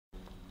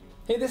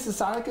Hey, this is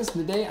Psylacus.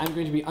 Today I'm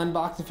going to be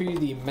unboxing for you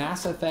the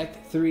Mass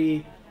Effect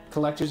 3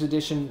 Collector's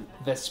Edition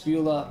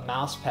Vespula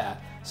mousepad.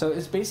 So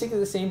it's basically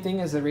the same thing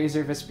as the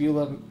Razer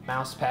Vespula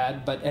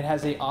mousepad, but it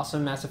has a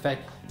awesome Mass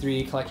Effect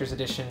 3 Collector's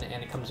Edition,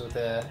 and it comes with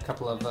a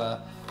couple of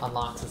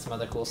unlocks and some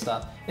other cool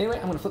stuff. Anyway,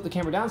 I'm going to flip the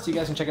camera down so you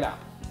guys can check it out.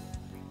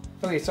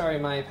 Okay, sorry,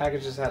 my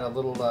package just had a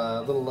little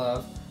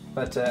love,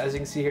 but as you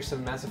can see, here's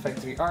some Mass Effect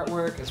 3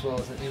 artwork, as well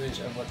as an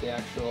image of what the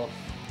actual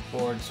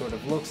board sort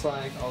of looks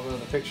like, although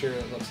the picture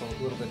looks a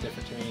little bit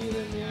different to me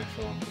than the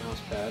actual mouse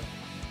pad.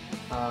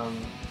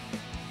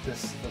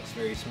 This looks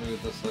very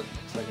smooth. This looks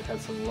like it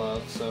had some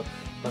love, so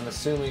what I'm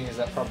assuming is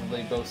that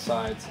probably both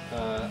sides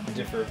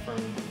differ from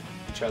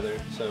each other,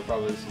 so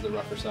probably this is the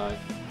rougher side.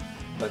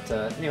 But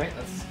anyway,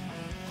 let's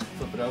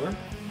flip it over.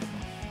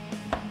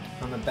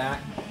 On the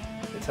back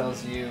it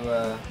tells you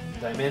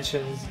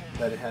dimensions,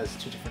 that it has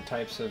two different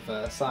types of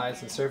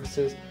sides and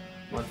surfaces.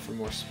 One for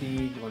more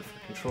speed, one for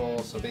control,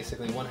 so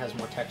basically one has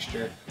more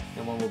texture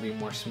and one will be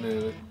more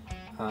smooth.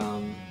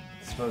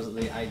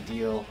 Supposedly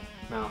ideal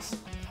mouse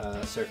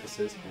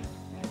surfaces.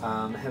 It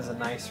has a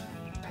nice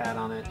pad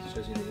on it,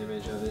 shows you the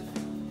image of it.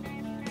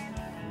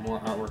 More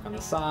artwork on the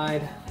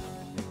side.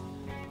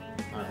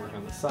 Artwork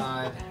on the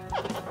side.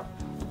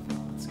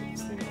 Let's get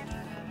this thing open.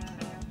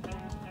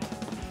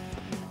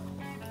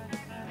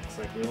 Looks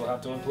like we will have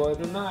to employ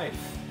the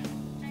knife.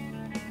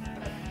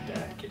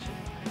 Dad kitchen.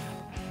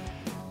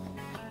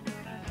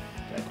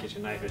 That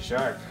kitchen knife is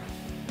sharp.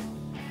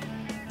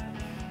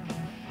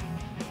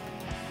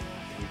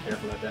 Be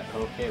careful of that.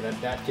 Okay,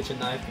 that kitchen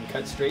knife can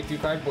cut straight through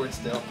cardboard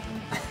still.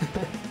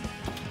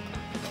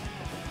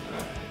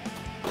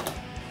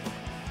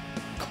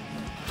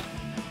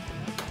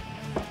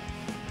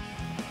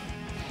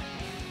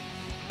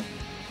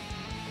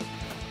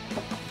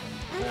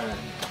 Alright,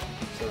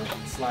 so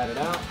slide it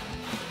out.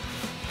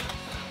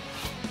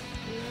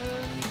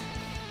 And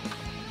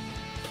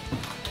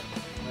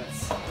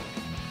let's.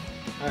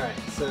 Alright,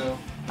 so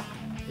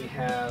we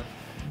have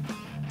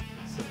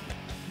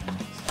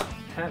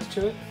attached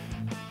to it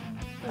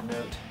a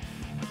note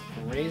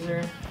from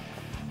Razer,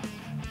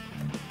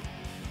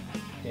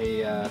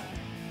 a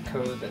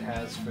code that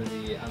has for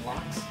the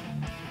unlocks,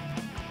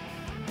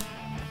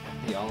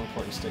 the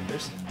all-important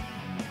stickers,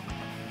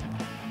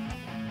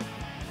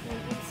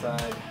 and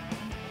inside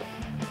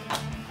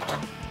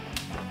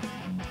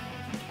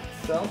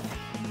itself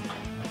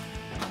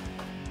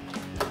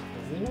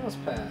is the mouse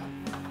pad.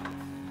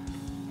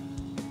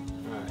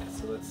 Alright,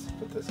 so let's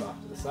put this off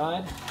to the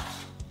side.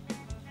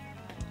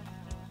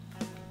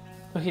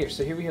 Oh,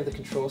 so here we have the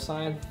control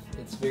side.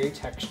 It's very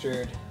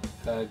textured,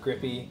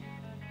 grippy.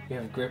 You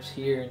have grips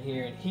here and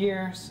here and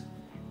here,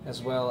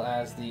 as well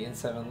as the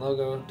N7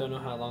 logo. Don't know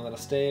how long that'll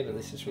stay, but at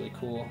least it's really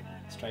cool.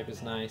 Stripe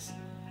is nice.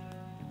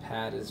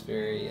 Pad is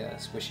very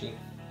squishy.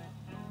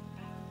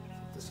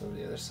 Flip this over to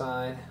the other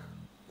side.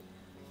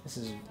 This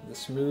is the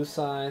smooth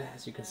side.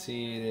 As you can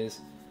see, it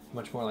is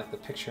much more like the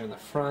picture in the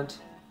front.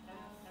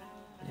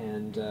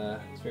 And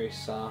it's very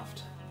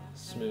soft,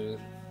 smooth,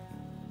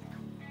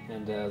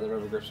 and the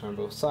rubber grips are on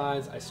both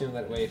sides. I assume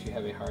that way if you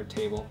have a hard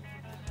table.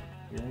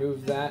 You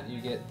remove that, you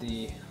get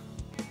the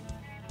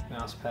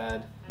mouse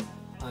pad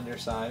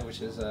underside,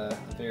 which is a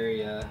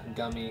very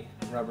gummy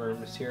rubber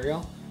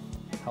material.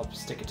 Helps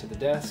stick it to the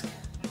desk,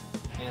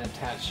 and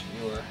attach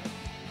your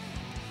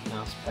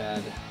mouse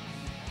pad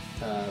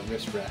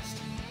wrist rest.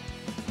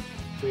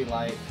 Pretty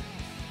light,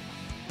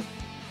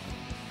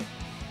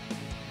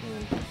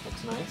 and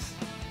looks nice.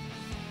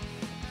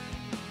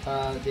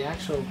 The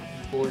actual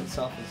board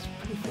itself is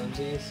pretty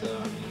flimsy, so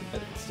I mean,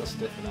 but it's still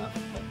stiff enough.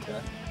 But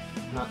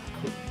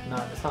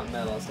it's not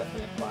metal. It's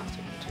definitely a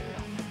plastic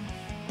material,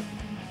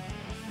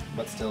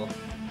 but still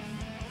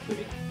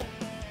pretty.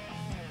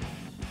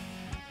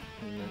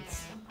 And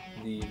that's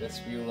the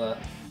Vespula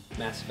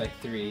Mass Effect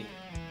 3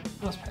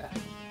 mousepad.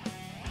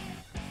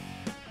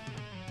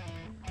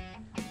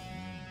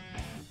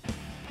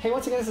 Hey,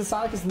 once again, this is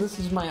Psylacus, and this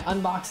is my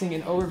unboxing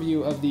and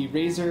overview of the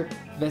Razer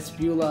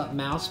Vespula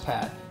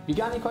mousepad. If you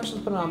got any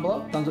questions, put it on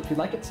below. Thumbs up if you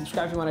like it.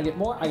 Subscribe if you want to get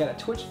more. I got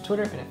a Twitch,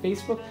 Twitter, and a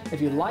Facebook.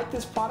 If you like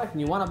this product and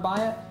you want to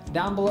buy it,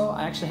 down below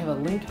I actually have a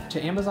link to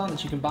Amazon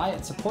that you can buy it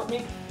and support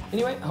me.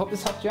 Anyway, I hope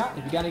this helped you out.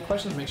 If you got any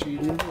questions, make sure you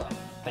leave them below.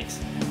 Thanks.